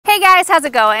guys, how's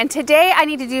it going? Today I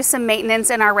need to do some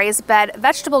maintenance in our raised bed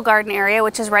vegetable garden area,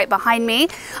 which is right behind me.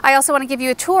 I also want to give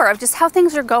you a tour of just how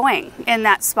things are going in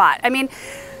that spot. I mean,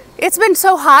 it's been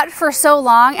so hot for so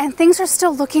long and things are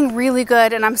still looking really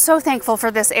good, and I'm so thankful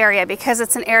for this area because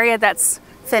it's an area that's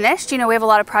finished. You know, we have a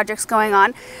lot of projects going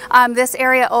on. This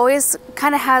area always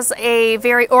kind of has a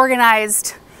very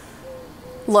organized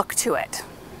look to it.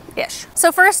 Ish.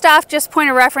 So first off, just point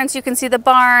of reference, you can see the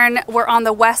barn. We're on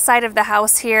the west side of the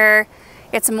house here.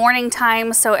 It's morning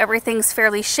time, so everything's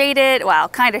fairly shaded. Well,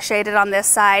 kind of shaded on this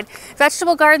side.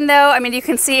 Vegetable garden though, I mean, you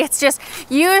can see it's just,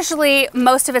 usually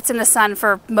most of it's in the sun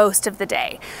for most of the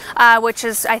day, which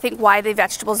is, I think, why the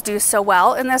vegetables do so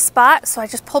well in this spot. So I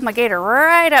just pulled my gator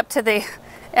right up to the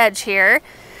edge here.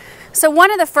 So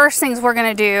one of the first things we're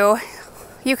gonna do,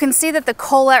 you can see that the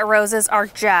Colette roses are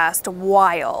just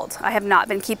wild. I have not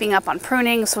been keeping up on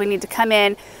pruning, so we need to come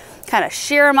in, kind of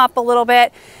shear them up a little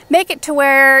bit, make it to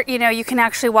where, you know, you can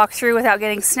actually walk through without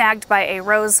getting snagged by a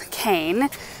rose cane.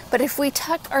 But if we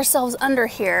tuck ourselves under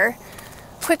here,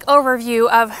 quick overview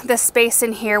of the space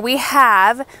in here. We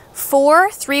have 4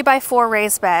 3x4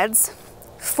 raised beds,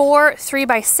 4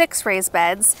 3x6 raised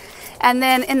beds, and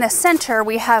then in the center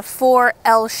we have 4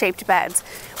 L-shaped beds,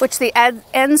 which the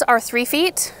ends are 3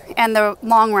 feet and the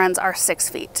long runs are 6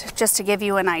 feet, just to give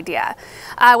you an idea.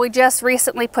 We just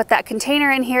recently put that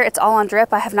container in here. It's all on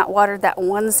drip. I have not watered that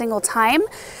one single time,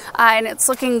 and it's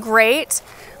looking great.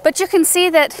 But you can see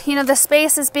that, you know, the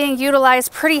space is being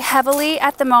utilized pretty heavily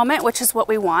at the moment, which is what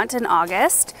we want in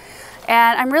August,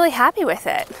 and I'm really happy with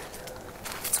it.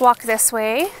 Let's walk this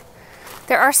way.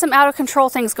 There are some out of control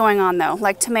things going on though,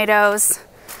 like tomatoes,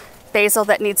 basil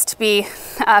that needs to be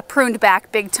pruned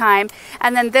back big time.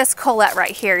 And then this Colette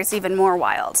right here is even more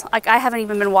wild. Like, I haven't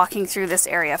even been walking through this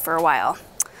area for a while,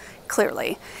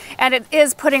 clearly. And it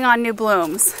is putting on new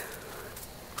blooms.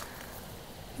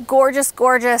 Gorgeous,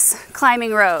 gorgeous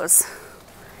climbing rose.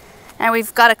 And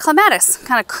we've got a clematis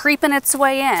kind of creeping its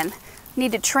way in.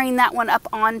 Need to train that one up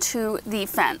onto the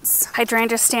fence.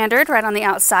 Hydrangea standard right on the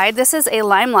outside. This is a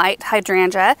limelight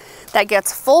hydrangea that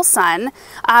gets full sun.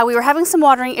 We were having some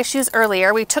watering issues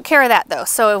earlier. We took care of that though.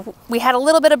 So we had a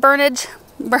little bit of burnage,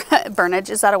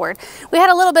 is that a word? We had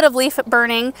a little bit of leaf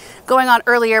burning going on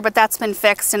earlier, but that's been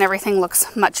fixed and everything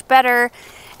looks much better.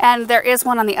 And there is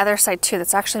one on the other side too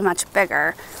that's actually much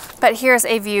bigger. But here's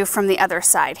a view from the other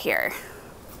side here.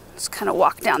 Just kind of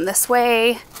walk down this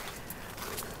way.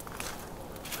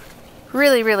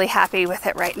 Really, really happy with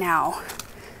it right now.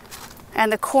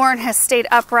 And the corn has stayed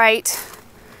upright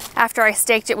after I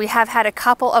staked it. We have had a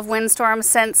couple of windstorms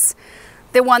since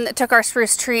the one that took our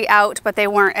spruce tree out, but they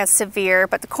weren't as severe,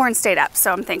 but the corn stayed up,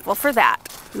 so I'm thankful for that.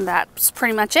 And that's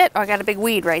pretty much it. Oh, I got a big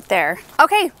weed right there.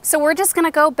 Okay, so we're just gonna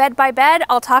go bed by bed.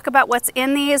 I'll talk about what's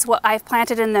in these, what I've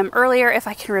planted in them earlier, if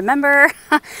I can remember.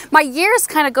 My years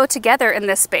kind of go together in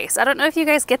this space. I don't know if you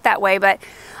guys get that way, but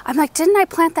I'm like, didn't I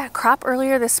plant that crop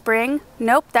earlier this spring?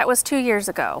 Nope, that was 2 years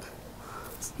ago.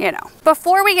 You know.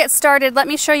 Before we get started, let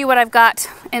me show you what I've got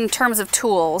in terms of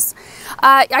tools.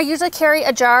 I usually carry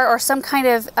a jar or some kind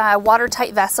of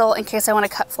watertight vessel in case I want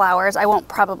to cut flowers. I won't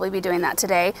probably be doing that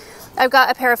today. I've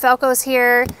got a pair of Felcos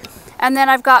here, and then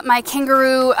I've got my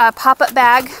kangaroo pop-up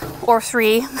bag, or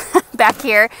 3, back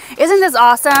here. Isn't this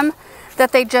awesome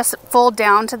that they just fold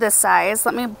down to this size?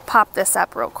 Let me pop this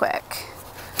up real quick.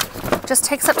 Just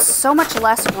takes up so much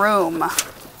less room.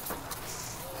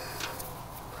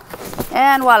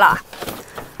 And voila,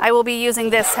 I will be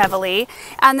using this heavily.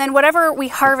 And then whatever we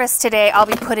harvest today, I'll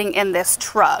be putting in this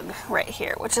trug right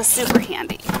here, which is super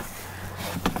handy.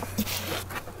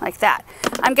 Like that.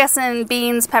 I'm guessing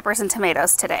beans, peppers, and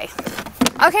tomatoes today.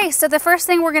 Okay, so the first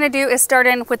thing we're gonna do is start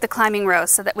in with the climbing rose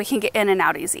so that we can get in and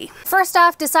out easy. First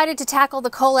off, decided to tackle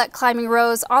the Colette climbing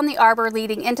rose on the arbor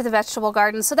leading into the vegetable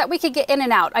garden so that we could get in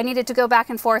and out. I needed to go back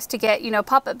and forth to get, you know,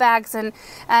 pop-up bags and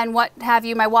what have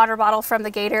you, my water bottle from the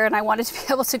gator, and I wanted to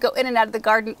be able to go in and out of the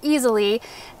garden easily.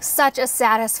 Such a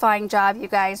satisfying job, you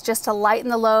guys, just to lighten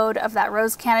the load of that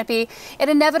rose canopy. It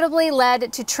inevitably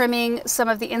led to trimming some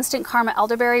of the instant karma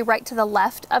elderberry right to the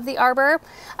left of the arbor.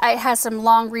 It has some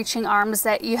long reaching arms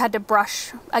that you had to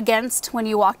brush against when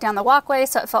you walk down the walkway,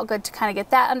 so it felt good to kind of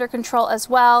get that under control as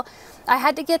well. I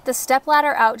had to get the step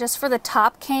ladder out just for the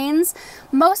top canes,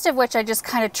 most of which I just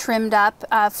kind of trimmed up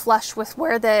flush with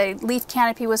where the leaf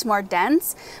canopy was more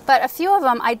dense, but a few of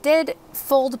them I did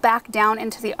fold back down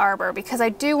into the arbor because I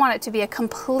do want it to be a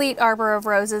complete arbor of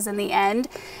roses in the end.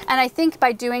 And I think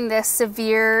by doing this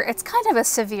severe, it's kind of a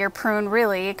severe prune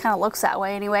really, it kind of looks that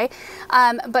way anyway,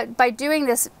 but by doing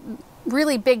this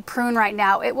really big prune right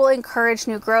now, it will encourage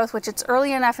new growth, which it's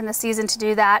early enough in the season to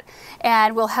do that,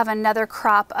 and we'll have another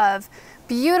crop of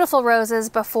beautiful roses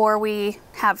before we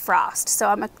have frost. So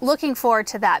I'm looking forward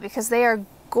to that because they are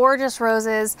gorgeous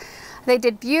roses. They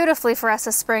did beautifully for us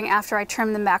this spring after I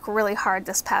trimmed them back really hard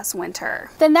this past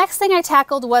winter. The next thing I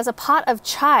tackled was a pot of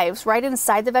chives right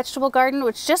inside the vegetable garden,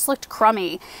 which just looked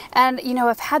crummy. And you know,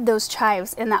 I've had those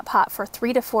chives in that pot for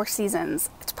 3 to 4 seasons.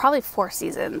 It's probably 4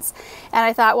 seasons. And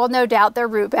I thought, well, no doubt they're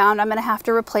root bound. I'm gonna have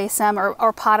to replace them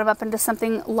or pot them up into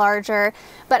something larger.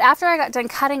 But after I got done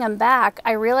cutting them back,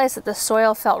 I realized that the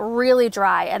soil felt really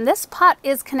dry. And this pot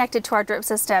is connected to our drip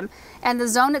system, and the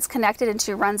zone it's connected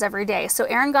into runs every day. So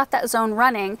Aaron got that zone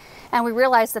running, and we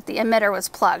realized that the emitter was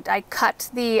plugged. I cut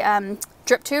the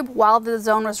drip tube while the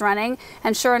zone was running,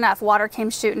 and sure enough, water came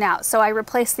shooting out. So I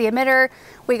replaced the emitter,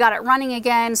 we got it running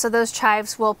again, so those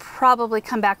chives will probably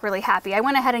come back really happy. I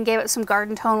went ahead and gave it some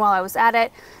garden tone while I was at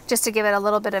it, just to give it a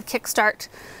little bit of kickstart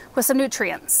with some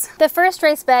nutrients. The first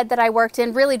raised bed that I worked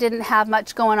in really didn't have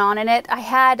much going on in it. I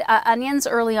had onions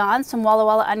early on, some Walla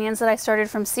Walla onions that I started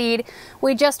from seed.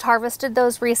 We just harvested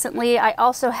those recently. I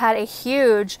also had a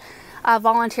huge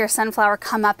volunteer sunflower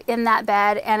come up in that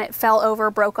bed, and it fell over,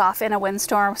 broke off in a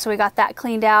windstorm, so we got that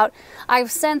cleaned out.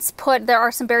 I've since put, there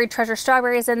are some buried treasure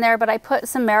strawberries in there, but I put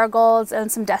some marigolds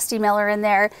and some Dusty Miller in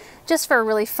there just for a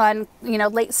really fun, you know,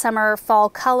 late summer, fall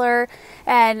color,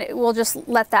 and we'll just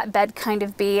let that bed kind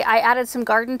of be. I added some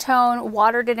garden tone,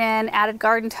 watered it in, added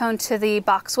garden tone to the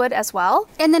boxwood as well.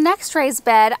 In the next raised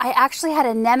bed, I actually had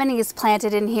anemones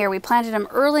planted in here. We planted them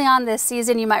early on this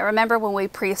season. You might remember when we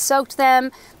pre-soaked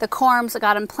them, the corms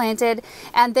got them planted,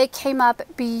 and they came up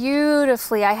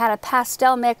beautifully. I had a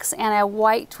pastel mix and a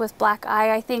white with black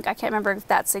eye, I think. I can't remember if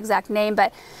that's the exact name,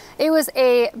 but it was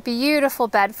a beautiful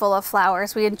bed full of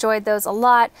flowers. We enjoyed those a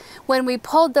lot. When we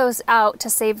pulled those out to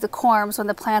save the corms when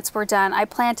the plants were done, I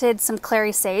planted some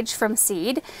clary sage from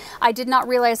seed. I did not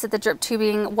realize that the drip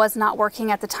tubing was not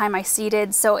working at the time I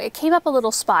seeded, so it came up a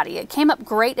little spotty. It came up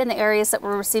great in the areas that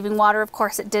were receiving water. Of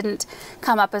course, it didn't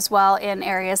come up as well in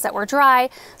areas that were dry.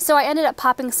 So I ended up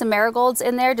popping some marigolds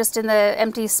in there just in the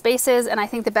empty spaces, and I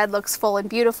think the bed looks full and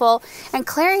beautiful. And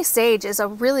clary sage is a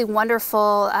really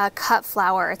wonderful cut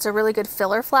flower. It's a really good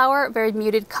filler flower, very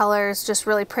muted colors, just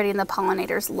really pretty, and the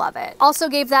pollinators love it. Also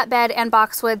gave that bed and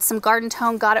boxwood some garden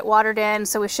tone, got it watered in,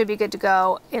 so we should be good to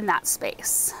go in that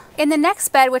space. In the next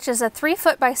bed, which is a 3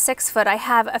 foot by 6 foot, I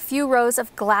have a few rows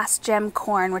of glass gem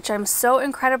corn, which I'm so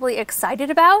incredibly excited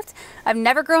about. I've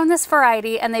never grown this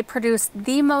variety, and they produce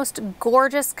the most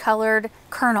gorgeous colored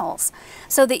kernels.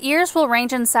 So the ears will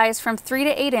range in size from 3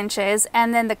 to 8 inches,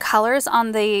 and then the colors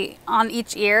on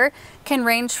each ear can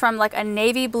range from like a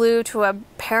navy blue to a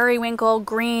periwinkle,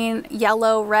 green,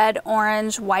 yellow, red,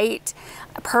 orange, white,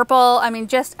 purple. I mean,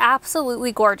 just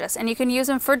absolutely gorgeous. And you can use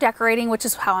them for decorating, which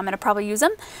is how I'm going to probably use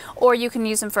them, or you can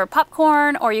use them for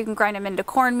popcorn, or you can grind them into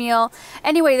cornmeal.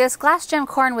 Anyway, this glass gem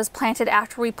corn was planted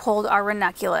after we pulled our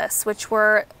ranunculus, which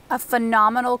were a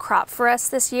phenomenal crop for us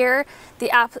this year. The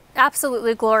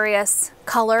absolutely glorious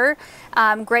color,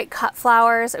 great cut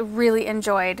flowers. Really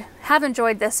have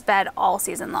enjoyed this bed all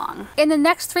season long. In the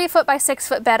next 3 foot by 6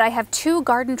 foot bed, I have 2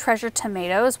 Garden Treasure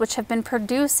tomatoes, which have been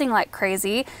producing like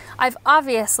crazy. I've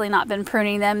obviously not been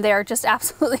pruning them. They are just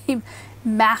absolutely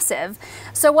massive.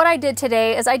 So what I did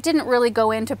today is I didn't really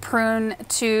go in to prune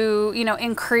to, you know,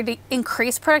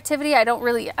 increase productivity. I don't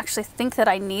really actually think that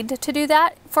I need to do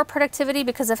that for productivity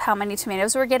because of how many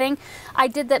tomatoes we're getting. I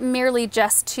did that merely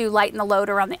just to lighten the load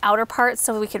around the outer parts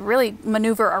so we could really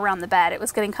maneuver around the bed. It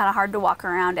was getting kind of hard to walk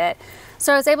around it.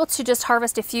 So I was able to just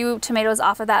harvest a few tomatoes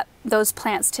off of those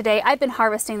plants today. I've been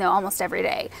harvesting them almost every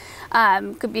day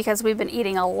because we've been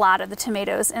eating a lot of the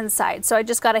tomatoes inside. So I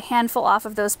just got a handful off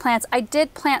of those plants. I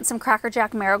did plant some Cracker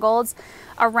Jack marigolds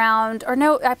around, or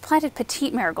no, I planted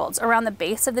petite marigolds around the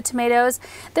base of the tomatoes.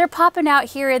 They're popping out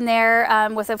here and there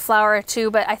with a flower or two,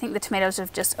 but I think the tomatoes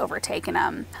have just overtaken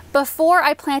them. Before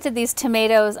I planted these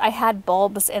tomatoes, I had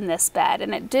bulbs in this bed,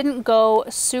 and it didn't go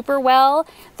super well.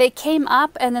 They came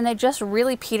up and then they just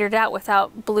really petered out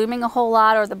without blooming a whole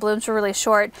lot, or the blooms were really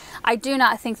short. I do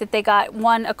not think that they got,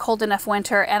 one, a cold enough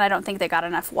winter, and I don't think they got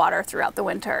enough water throughout the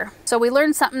winter. So we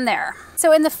learned something there.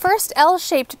 So in the first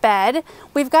L-shaped bed,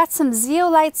 we've got some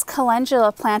Zeolites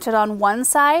calendula planted on one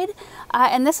side,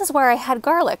 and this is where I had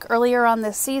garlic earlier on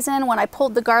this season. When I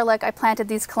pulled the garlic, I planted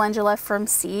these calendula from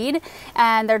seed,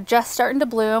 and they're just starting to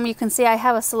bloom. You can see I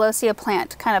have a celosia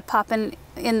plant kind of popping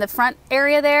in the front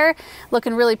area there,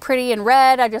 looking really pretty and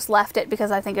red. I just left it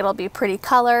because I think it'll be a pretty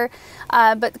color.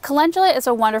 But calendula is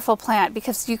a wonderful plant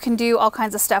because you can do all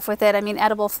kinds of stuff with it. I mean,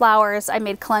 edible flowers. I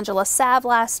made calendula salve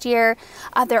last year.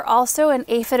 They're also an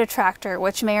aphid attractor,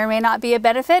 which may or may not be a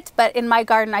benefit, but in my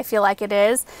garden I feel like it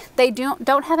is. They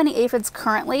don't have any aphids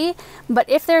currently, but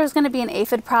if there's going to be an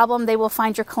aphid problem, they will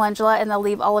find your calendula and they'll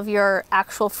leave all of your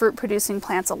actual fruit producing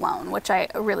plants alone, which I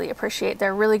really appreciate.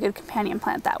 They're a really good companion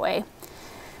plant that way.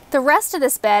 The rest of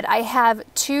this bed, I have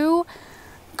 2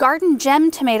 garden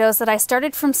gem tomatoes that I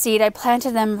started from seed. I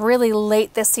planted them really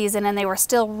late this season and they were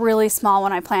still really small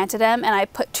when I planted them, and I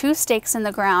put 2 stakes in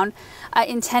the ground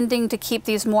intending to keep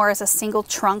these more as a single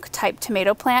trunk type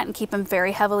tomato plant and keep them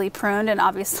very heavily pruned, and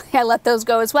obviously I let those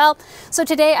go as well. So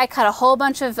today I cut a whole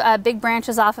bunch of big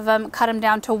branches off of them, cut them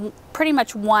down to pretty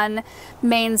much 1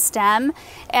 main stem,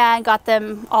 and got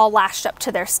them all lashed up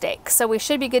to their stakes. So we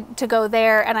should be good to go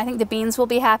there, and I think the beans will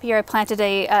be happier. I planted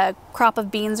a crop of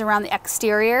beans around the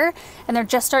exterior and they're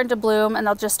just starting to bloom, and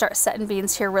they'll just start setting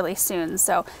beans here really soon,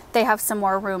 so they have some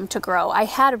more room to grow. I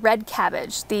had red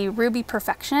cabbage, the Ruby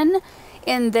Perfection,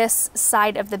 in this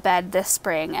side of the bed this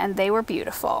spring, and they were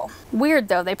beautiful. Weird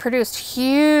though, they produced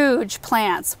huge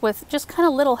plants with just kind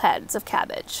of little heads of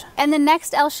cabbage. And the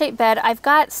next L-shaped bed, I've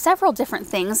got several different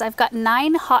things. I've got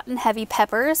 9 hot and heavy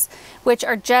peppers, which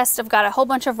are just, I've got a whole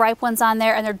bunch of ripe ones on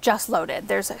there and they're just loaded.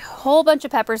 There's a whole bunch of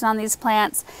peppers on these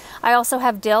plants. I also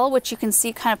have dill, which you can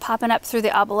see kind of popping up through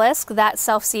the obelisk. That's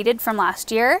self-seeded from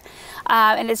last year.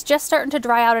 And it's just starting to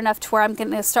dry out enough to where I'm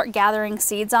going to start gathering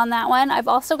seeds on that one. I've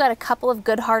also got a couple of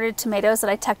good-hearted tomatoes that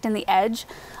I tucked in the edge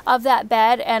of that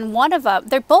bed, and one of them,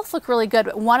 they both look really good,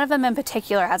 but one of them in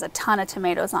particular has a ton of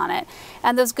tomatoes on it.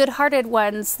 And those good-hearted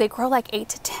ones, they grow like 8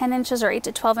 to 10 inches or 8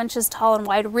 to 12 inches tall and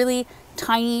wide, really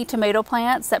tiny tomato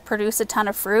plants that produce a ton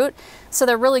of fruit. So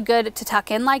they're really good to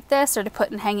tuck in like this or to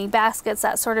put in hanging baskets,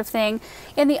 that sort of thing.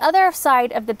 In the other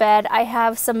side of the bed, I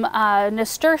have some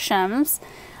nasturtiums.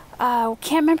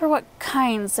 Can't remember what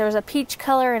kinds. There's a peach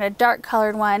color and a dark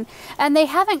colored one, and they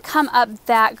haven't come up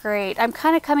that great. I'm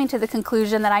kind of coming to the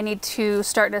conclusion that I need to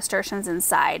start nasturtiums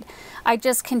inside. I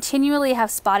just continually have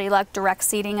spotty luck direct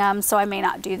seeding them, so I may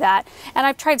not do that. And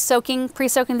I've tried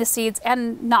pre-soaking the seeds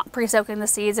and not pre-soaking the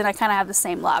seeds, and I kind of have the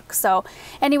same luck. So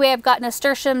anyway, I've got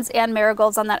nasturtiums and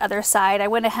marigolds on that other side. I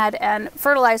went ahead and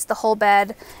fertilized the whole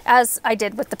bed, as I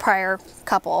did with the prior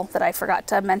couple that I forgot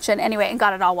to mention anyway, and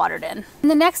got it all watered in. In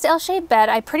the next L-shaped bed,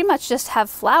 I pretty much just have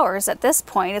flowers at this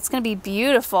point. It's going to be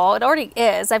beautiful. It already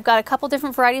is. I've got a couple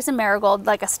different varieties of marigold,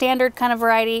 like a standard kind of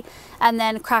variety, and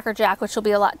then Crackerjack, which will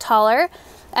be a lot taller.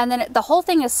 And then the whole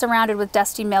thing is surrounded with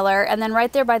Dusty Miller. And then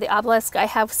right there by the obelisk, I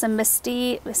have some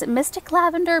misty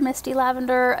lavender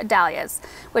dahlias,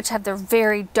 which have their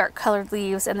very dark colored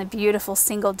leaves and the beautiful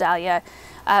single dahlia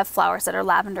flowers that are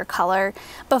lavender color.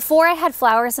 Before I had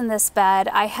flowers in this bed,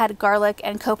 I had garlic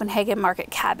and Copenhagen market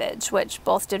cabbage, which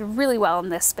both did really well in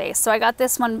this space. So I got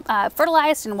this one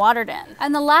fertilized and watered in.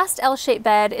 And the last L-shaped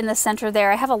bed in the center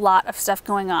there, I have a lot of stuff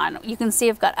going on. You can see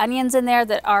I've got onions in there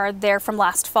that are there from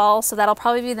last fall, so that'll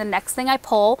probably be the next thing I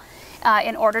pull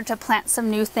in order to plant some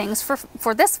new things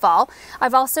for this fall.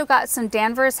 I've also got some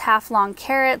Danvers half-long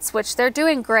carrots, which they're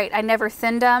doing great. I never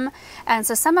thinned them, and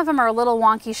so some of them are a little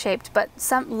wonky shaped, but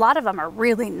a lot of them are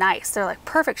really nice. They're like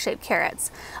perfect shaped carrots.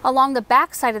 Along the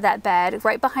back side of that bed,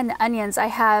 right behind the onions, I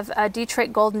have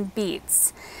Detroit golden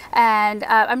beets. And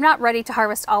I'm not ready to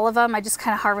harvest all of them. I just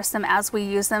kind of harvest them as we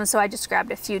use them, so I just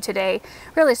grabbed a few today,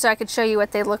 really so I could show you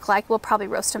what they look like. We'll probably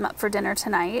roast them up for dinner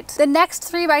tonight. The next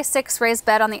 3x6 raised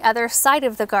bed on the other side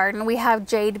of the garden, we have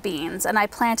jade beans, and I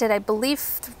planted, I believe,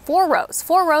 4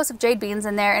 rows of jade beans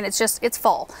in there, and it's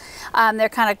full. They're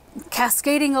kind of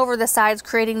cascading over the sides,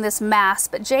 creating this mass,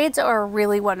 but jades are a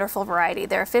really wonderful variety.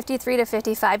 They're a 53 to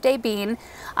 55 day bean,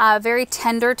 very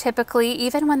tender typically,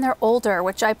 even when they're older,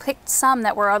 which I picked some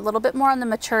that were a little bit more on the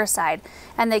mature side,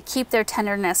 and they keep their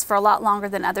tenderness for a lot longer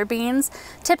than other beans.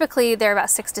 Typically they're about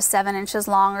 6 to 7 inches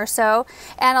long or so,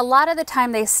 and a lot of the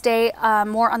time they stay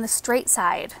more on the straight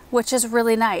side, which is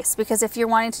really nice, because if you're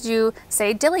wanting to do,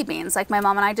 say, dilly beans like my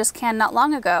mom and I just canned not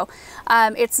long ago,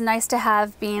 it's nice to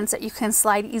have beans that you can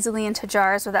slide easily into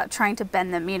jars without trying to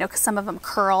bend them, you know, because some of them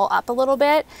curl up a little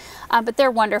bit, but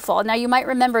they're wonderful. Now you might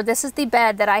remember this is the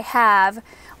bed that I have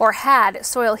or had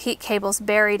soil heat cables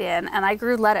buried in, and I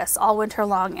grew lettuce all winter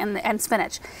long and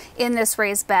spinach in this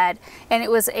raised bed, and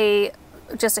it was a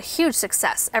just a huge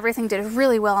success. Everything did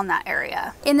really well in that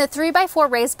area. In the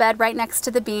 3x4 raised bed right next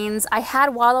to the beans, I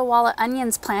had Walla Walla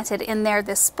onions planted in there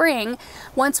this spring.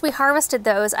 Once we harvested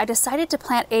those, I decided to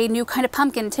plant a new kind of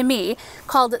pumpkin to me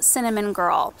called Cinnamon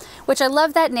Girl, which I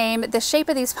love that name. The shape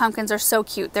of these pumpkins are so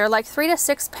cute. They're like 3 to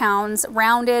 6 pounds,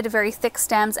 rounded, very thick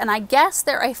stems, and I guess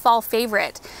they're a fall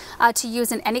favorite to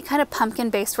use in any kind of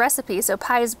pumpkin-based recipe. So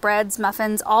pies, breads,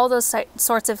 muffins, all those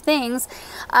sorts of things.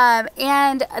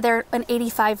 And they're an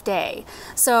 85 day.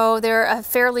 So they're a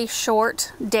fairly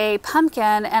short day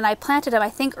pumpkin, and I planted them, I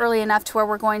think, early enough to where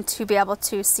we're going to be able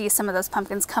to see some of those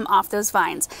pumpkins come off those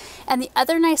vines. And the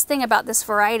other nice thing about this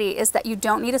variety is that you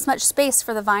don't need as much space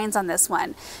for the vines on this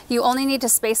one. You only need to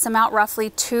space them out roughly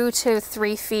 2 to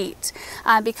 3 feet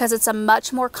because it's a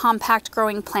much more compact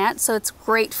growing plant. So it's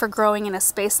great for growing in a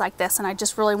space like this, and I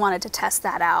just really wanted to test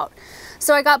that out.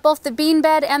 So I got both the bean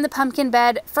bed and the pumpkin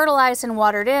bed fertilized and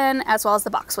watered in, as well as the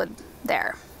boxwood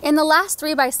there. In the last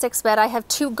 3x6 bed, I have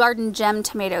 2 Garden Gem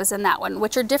tomatoes in that one,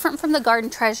 which are different from the Garden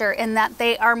Treasure in that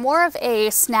they are more of a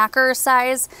snacker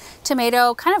size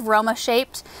tomato, kind of Roma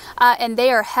shaped, and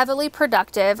they are heavily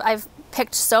productive. I've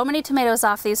picked so many tomatoes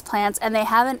off these plants, and they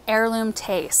have an heirloom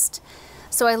taste.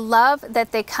 So I love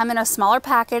that they come in a smaller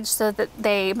package so that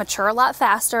they mature a lot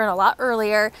faster and a lot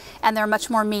earlier, and they're much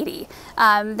more meaty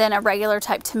than a regular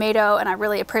type tomato, and I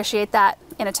really appreciate that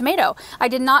in a tomato. I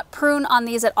did not prune on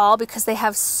these at all because they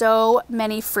have so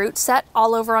many fruit set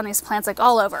all over on these plants, like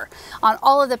all over on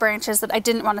all of the branches, that I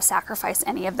didn't want to sacrifice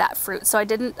any of that fruit. So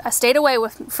I stayed away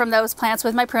from those plants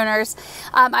with my pruners.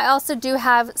 I also do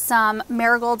have some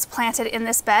marigolds planted in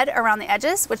this bed around the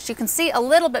edges, which you can see a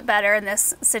little bit better in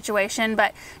this situation.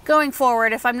 But going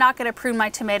forward, if I'm not going to prune my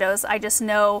tomatoes, I just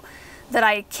know that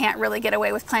I can't really get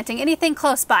away with planting anything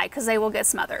close by because they will get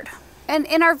smothered. And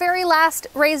in our very last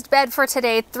raised bed for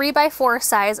today, 3x4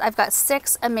 size, I've got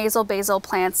 6 Amazel basil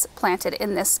plants planted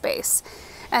in this space.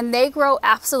 And they grow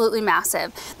absolutely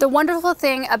massive. The wonderful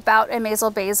thing about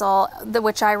Amazel basil,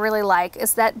 which I really like,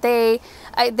 is that they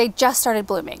just started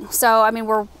blooming. So, I mean,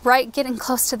 we're getting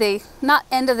close to the, not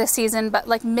end of the season, but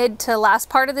like mid to last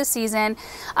part of the season.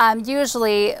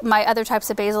 Usually my other types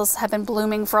of basils have been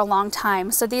blooming for a long time.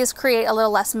 So these create a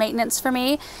little less maintenance for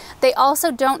me. They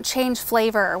also don't change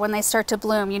flavor when they start to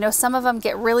bloom. You know, some of them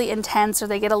get really intense or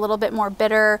they get a little bit more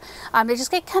bitter. They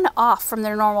just get kind of off from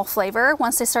their normal flavor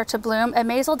once they start to bloom.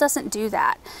 Amazel doesn't do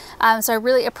that. So I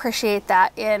really appreciate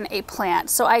that in a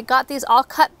plant. So I got these all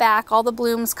cut back, all the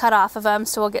blooms cut off of them,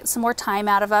 so we'll get some more time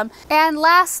out of them. And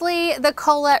lastly, the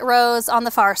Colette Rose on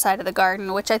the far side of the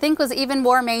garden, which I think was even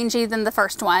more mangy than the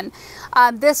first one.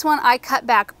 This one I cut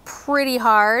back pretty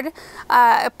hard.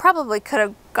 I probably could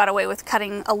have got away with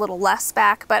cutting a little less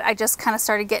back, but I just kind of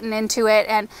started getting into it,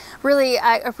 and really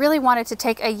I really wanted to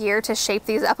take a year to shape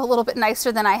these up a little bit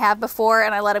nicer than I have before,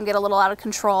 and I let them get a little out of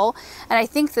control. And I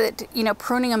think that, you know,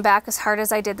 pruning them back as hard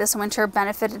as I did this winter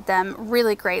benefited them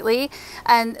really greatly.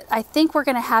 And I think we're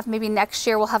going to have, maybe next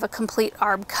year we'll have a complete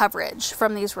arb coverage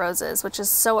from these roses, which is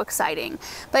so exciting.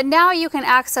 But now you can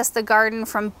access the garden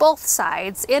from both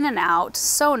sides, in and out.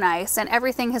 So nice, and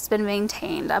everything has been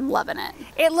maintained. I'm loving it.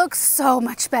 It looks so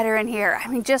much better in here. I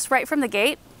mean, just right from the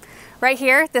gate, right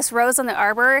here, this rose on the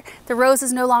arbor, the rose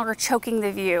is no longer choking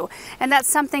the view. And that's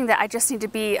something that I just need to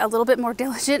be a little bit more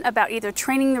diligent about, either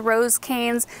training the rose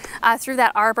canes through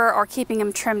that arbor or keeping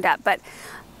them trimmed up. But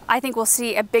I think we'll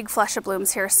see a big flush of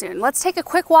blooms here soon. Let's take a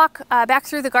quick walk back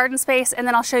through the garden space, and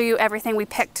then I'll show you everything we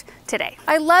picked today.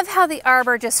 I love how the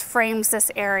arbor just frames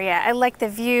this area. I like the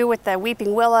view with the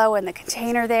weeping willow and the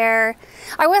container there.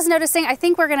 I was noticing, I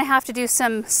think we're gonna have to do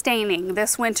some staining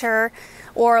this winter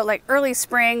or like early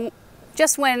spring,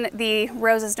 just when the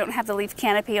roses don't have the leaf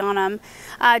canopy on them,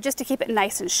 just to keep it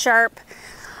nice and sharp.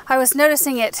 I was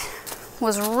noticing it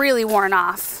was really worn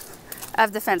off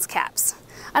of the fence caps.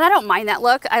 And I don't mind that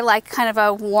look. I like kind of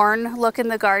a worn look in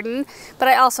the garden, but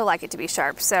I also like it to be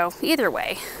sharp, so either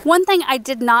way. One thing I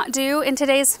did not do in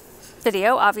today's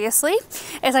video, obviously,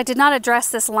 is I did not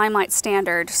address this Limelight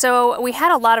Standard. So we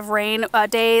had a lot of rain a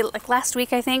day, like last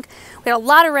week, I think. We had a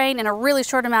lot of rain in a really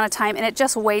short amount of time, and it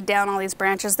just weighed down all these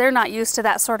branches. They're not used to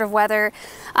that sort of weather.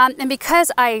 And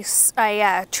because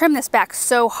I trimmed this back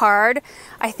so hard,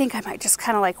 I think I might just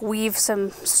kind of like weave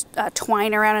some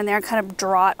twine around in there and kind of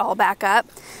draw it all back up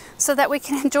so that we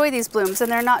can enjoy these blooms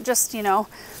and they're not just, you know,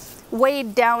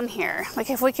 weighed down here.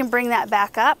 Like if we can bring that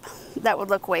back up, that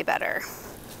would look way better.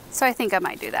 So I think I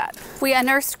might do that. We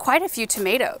unearthed quite a few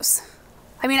tomatoes.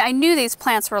 I mean, I knew these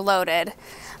plants were loaded,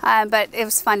 but it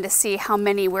was fun to see how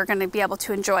many we're going to be able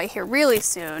to enjoy here really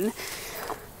soon.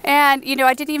 And you know,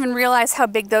 I didn't even realize how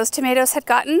big those tomatoes had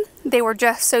gotten. They were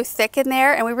just so thick in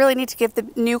there, and we really need to give the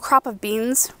new crop of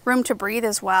beans room to breathe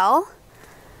as well.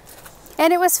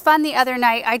 And it was fun the other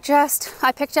night. I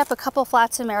picked up a couple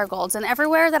flats of marigolds, and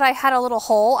everywhere that I had a little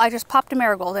hole, I just popped a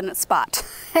marigold in its spot.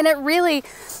 And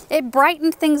it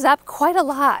brightened things up quite a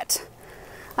lot.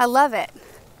 I love it.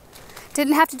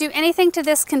 Didn't have to do anything to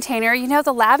this container. You know,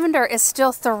 the lavender is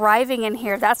still thriving in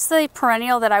here. That's the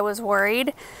perennial that I was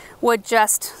worried would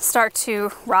just start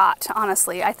to rot,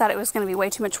 honestly. I thought it was going to be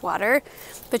way too much water,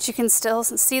 but you can still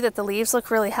see that the leaves look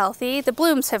really healthy. The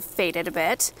blooms have faded a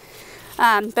bit.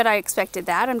 But I expected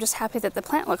that. I'm just happy that the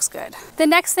plant looks good. The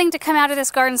next thing to come out of this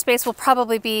garden space will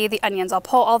probably be the onions. I'll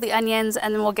pull all the onions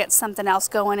and then we'll get something else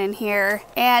going in here.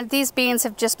 And these beans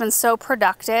have just been so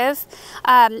productive.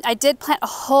 I did plant a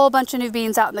whole bunch of new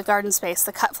beans out in the garden space,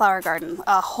 the cut flower garden,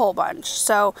 a whole bunch.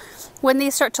 So when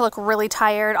these start to look really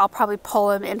tired, I'll probably pull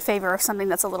them in favor of something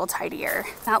that's a little tidier.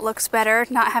 That looks better,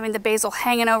 not having the basil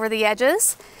hanging over the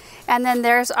edges. And then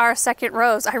there's our second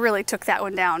rose. I really took that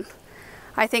one down.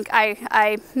 I think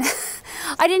I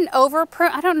didn't over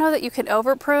prune. I don't know that you can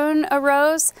over prune a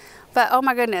rose, but oh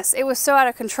my goodness, it was so out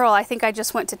of control. I think I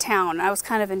just went to town. I was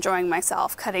kind of enjoying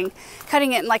myself, cutting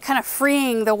it and like kind of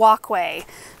freeing the walkway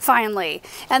finally.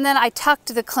 And then I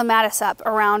tucked the clematis up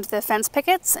around the fence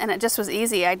pickets, and it just was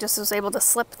easy. I just was able to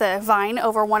slip the vine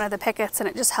over one of the pickets and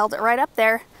it just held it right up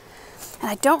there. And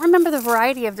I don't remember the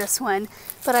variety of this one,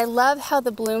 but I love how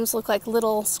the blooms look like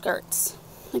little skirts,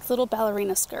 like little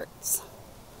ballerina skirts.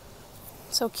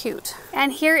 So cute.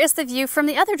 And here is the view from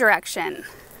the other direction.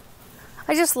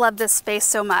 I just love this space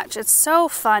so much. It's so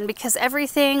fun because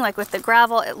everything, like with the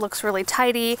gravel, it looks really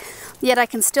tidy, yet I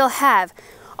can still have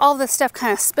all this stuff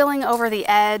kind of spilling over the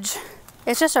edge.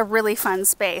 It's just a really fun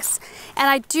space. And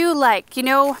I do like, you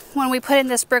know, when we put in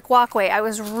this brick walkway, I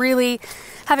was really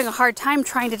having a hard time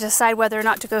trying to decide whether or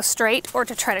not to go straight or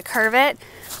to try to curve it.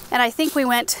 And I think we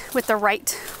went with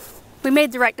we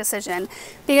made the right decision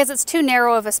because it's too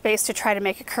narrow of a space to try to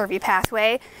make a curvy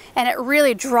pathway, and it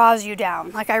really draws you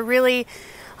down. Like I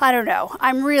don't know,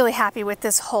 I'm really happy with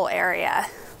this whole area.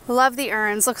 Love the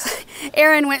urns. Looks like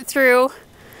Aaron went through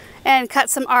and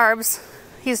cut some arbs.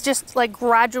 He's just like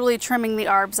gradually trimming the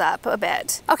arbs up a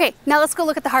bit. Okay, now let's go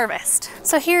look at the harvest.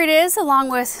 So here it is, along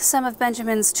with some of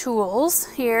Benjamin's tools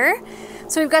here.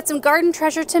 So we've got some Garden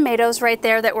Treasure tomatoes right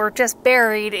there that were just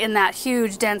buried in that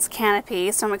huge dense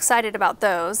canopy, so I'm excited about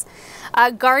those.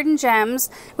 Garden Gems,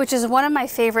 which is one of my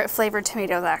favorite flavored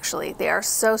tomatoes actually. They are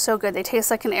so good. They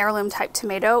taste like an heirloom type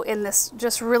tomato in this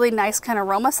just really nice kind of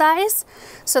Roma size.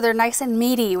 So they're nice and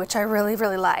meaty, which I really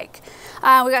like.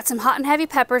 We got some hot and heavy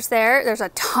peppers there. There's a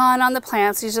ton on the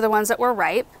plants. These are the ones that were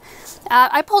ripe.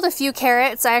 I pulled a few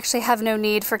carrots. I actually have no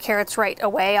need for carrots right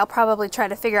away. I'll probably try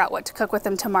to figure out what to cook with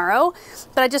them tomorrow.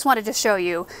 But I just wanted to show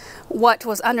you what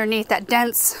was underneath that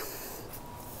dense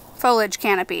foliage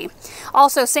canopy.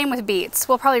 Also, same with beets.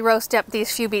 We'll probably roast up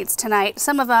these few beets tonight.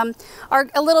 Some of them are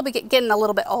getting a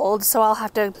little bit old, so I'll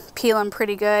have to peel them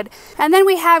pretty good. And then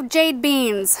we have jade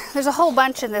beans. There's a whole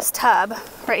bunch in this tub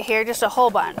right here, just a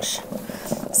whole bunch.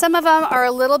 Some of them are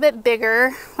a little bit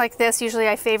bigger, like this. Usually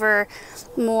I favor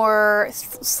more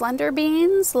slender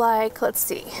beans, like, let's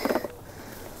see,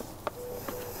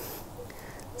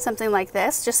 something like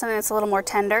this, just something that's a little more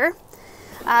tender.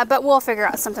 But we'll figure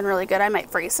out something really good. I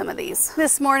might freeze some of these.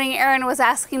 This morning, Aaron was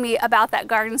asking me about that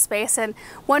garden space and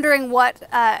wondering what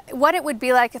it would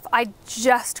be like if I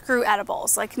just grew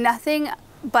edibles, like nothing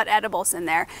but edibles in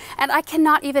there. And I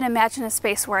cannot even imagine a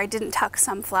space where I didn't tuck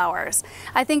some flowers.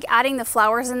 I think adding the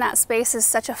flowers in that space is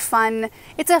such a fun,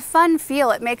 it's a fun feel.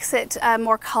 It makes it a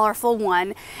more colorful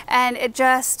one. And it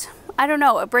just, I don't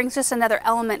know, it brings just another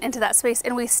element into that space,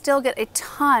 and we still get a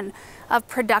ton of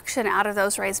production out of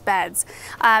those raised beds.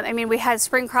 I mean, we had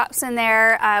spring crops in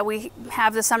there, we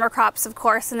have the summer crops, of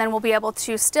course, and then we'll be able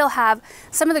to still have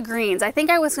some of the greens. I think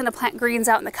I was gonna plant greens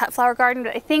out in the cut flower garden,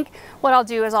 but I think what I'll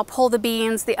do is I'll pull the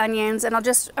beans, the onions, and I'll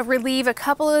just relieve a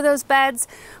couple of those beds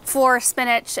for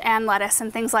spinach and lettuce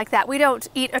and things like that. We don't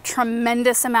eat a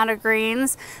tremendous amount of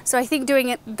greens, so I think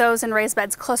doing those in raised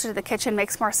beds closer to the kitchen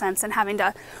makes more sense than having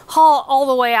to haul all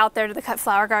the way out there to the cut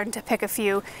flower garden to pick a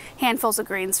few handfuls of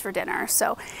greens for dinner.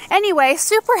 So anyway,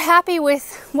 super happy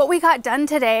with what we got done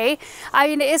today. I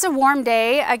mean, it is a warm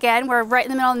day. Again, we're right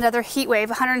in the middle of another heat wave,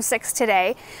 106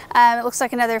 today. It looks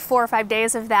like another 4 or 5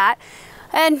 days of that.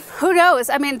 And who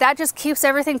knows? I mean, that just keeps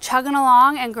everything chugging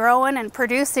along and growing and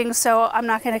producing, so I'm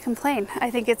not going to complain. I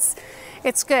think it's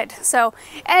good. So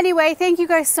anyway, thank you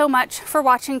guys so much for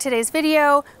watching today's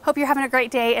video. Hope you're having a great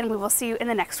day, and we will see you in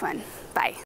the next one. Bye.